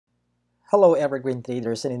Hello, evergreen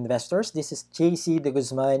traders and investors. This is JC De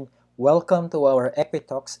Guzman. Welcome to our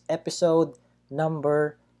EquiTalks episode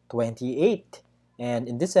number 28. And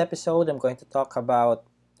in this episode, I'm going to talk about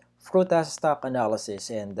Fruitas stock analysis.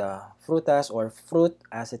 And Fruitas, or Fruit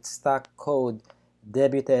as its stock code,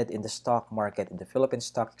 debuted in the stock market in the Philippine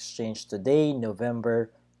Stock Exchange today, November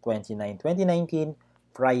 29, 2019,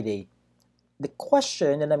 Friday. The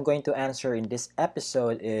question that I'm going to answer in this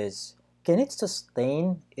episode is, can it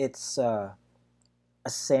sustain its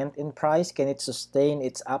ascent in price? Can it sustain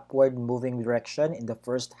its upward moving direction in the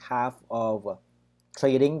first half of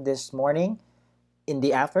trading this morning? In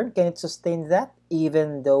the afternoon, can it sustain that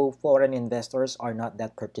even though foreign investors are not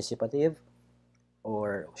that participative?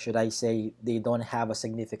 Or should I say they don't have a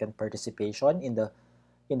significant participation in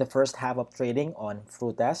the first half of trading on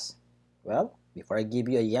Fruitas? Well, before I give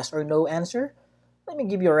you a yes or no answer, let me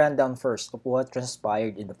give you a rundown first of what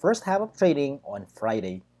transpired in the first half of trading on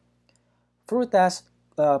Friday. Fruitas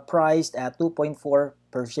priced at 2.4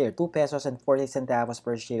 per share, 2 pesos and 40 centavos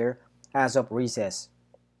per share as of recess.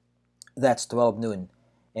 That's 12 noon.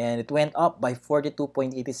 And it went up by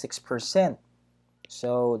 42.86%.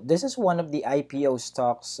 So this is one of the IPO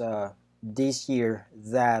stocks this year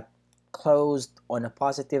that closed on a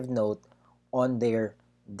positive note on their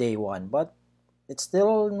day one. But it's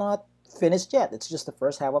still not finished yet. It's just the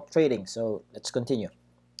first half of trading. So let's continue.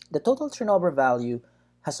 The total turnover value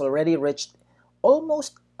has already reached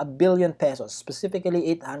almost a billion pesos, specifically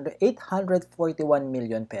 841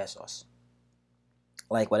 million pesos.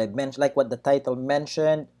 Like what I mentioned, like what the title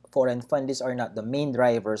mentioned, foreign funds are not the main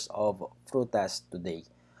drivers of Fruitas today.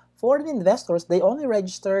 Foreign investors, they only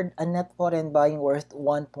registered a net foreign buying worth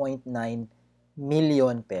 1.9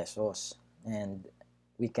 million pesos. And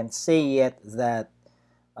we can say yet that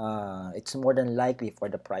it's more than likely for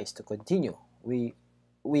the price to continue.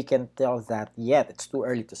 We can tell that yet. It's too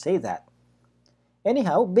early to say that.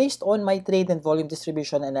 Anyhow, based on my trade and volume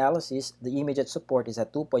distribution analysis, the immediate support is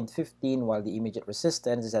at 2.15 while the immediate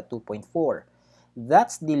resistance is at 2.4.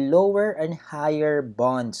 That's the lower and higher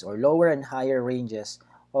bonds or lower and higher ranges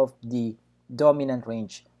of the dominant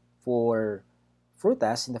range for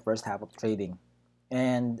Fruitas in the first half of trading.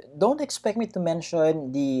 And don't expect me to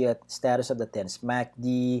mention the status of the 10 MACD,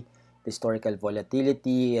 the historical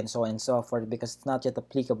volatility, and so on and so forth, because it's not yet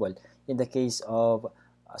applicable in the case of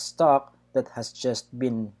a stock that has just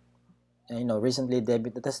been, recently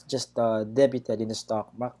debuted, that has just debuted in the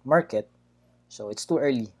stock market. So it's too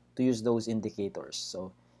early to use those indicators.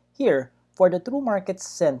 So here, for the true market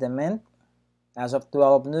sentiment, as of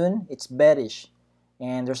 12 noon, it's bearish.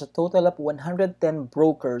 And there's a total of 110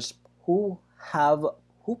 brokers who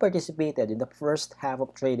participated in the first half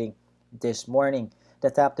of trading this morning. The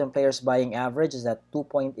top 10 players buying average is at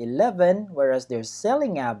 2.11, whereas their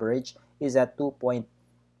selling average is at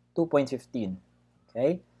 2.15.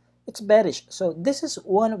 Okay, it's bearish. So this is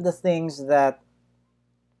one of the things that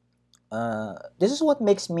this is what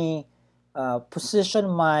makes me position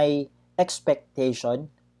my expectation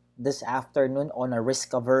this afternoon on a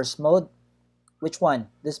risk-averse mode. Which one?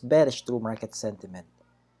 This bearish true market sentiment.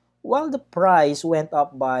 While the price went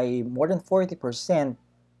up by more than 40%,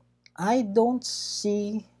 I don't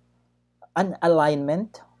see an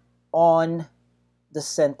alignment on the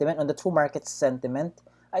sentiment, on the true market sentiment.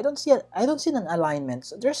 I don't see an alignment.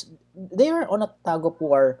 So they are on a tug of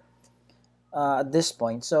war at this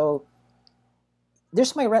point. So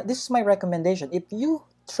this is my recommendation. If you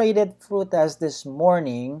traded Fruitas this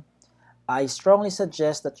morning, I strongly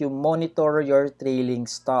suggest that you monitor your trailing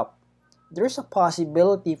stop. There's a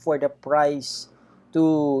possibility for the price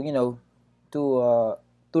to to uh,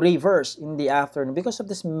 to reverse in the afternoon because of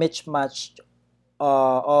this mismatch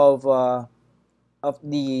of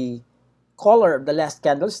the color of the last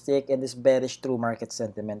candlestick and this bearish true market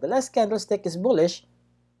sentiment. The last candlestick is bullish.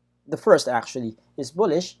 The first actually is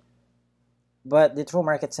bullish, but the true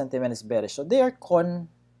market sentiment is bearish. So they are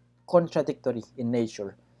contradictory in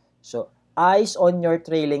nature. So eyes on your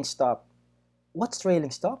trailing stop. What's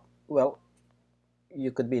trailing stop? Well,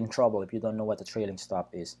 you could be in trouble if you don't know what a trailing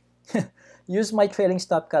stop is. Use my trailing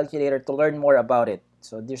stop calculator to learn more about it.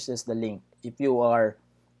 So this is the link. You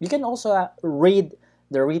can also read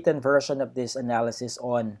the written version of this analysis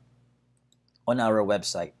on our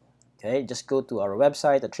website. Okay, just go to our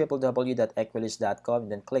website at www.equilyst.com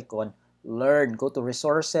and then click on learn. Go to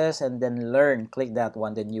resources and then learn. Click that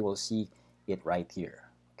one, then you will see it right here.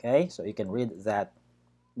 Okay, so you can read that,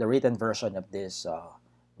 the written version of this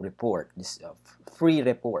report, this free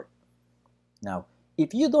report. Now,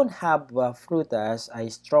 if you don't have Fruitas, I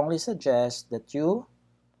strongly suggest that you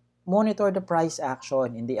monitor the price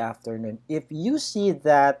action in the afternoon. If you see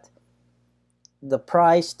that the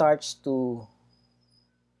price starts to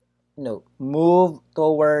move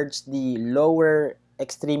towards the lower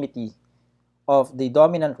extremity of the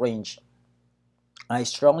dominant range, I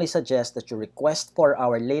strongly suggest that you request for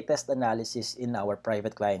our latest analysis in our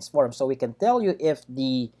private clients forum, so we can tell you if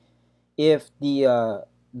the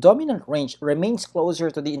dominant range remains closer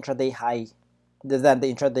to the intraday high than the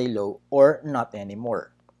intraday low or not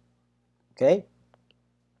anymore. Okay,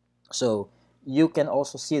 so you can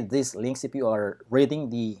also see these links if you are reading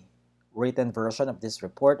the written version of this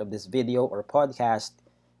report, of this video or podcast.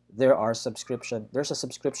 There's a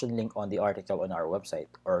subscription link on the article on our website,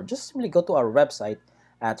 or just simply go to our website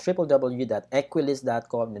at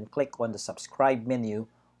www.equilyst.com and click on the subscribe menu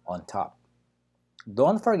on top.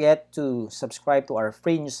 Don't forget to subscribe to our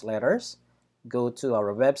free newsletters. Go to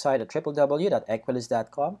our website at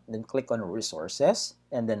www.equilyst.com, then click on resources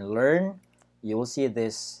and then learn. You will see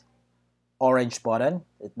this orange button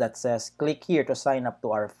that says click here to sign up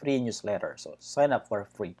to our free newsletter. So sign up for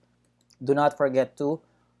free. Do not forget to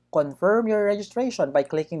confirm your registration by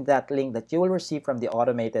clicking that link that you will receive from the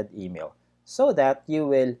automated email, so that you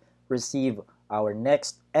will receive our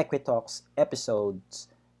next EquiTalks episodes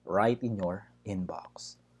right in your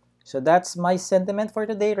inbox. So that's my sentiment for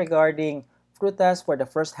today regarding Fruitas for the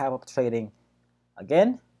first half of trading.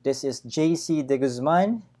 Again, this is JC De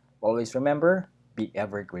Guzman. Always remember, be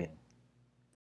evergreen.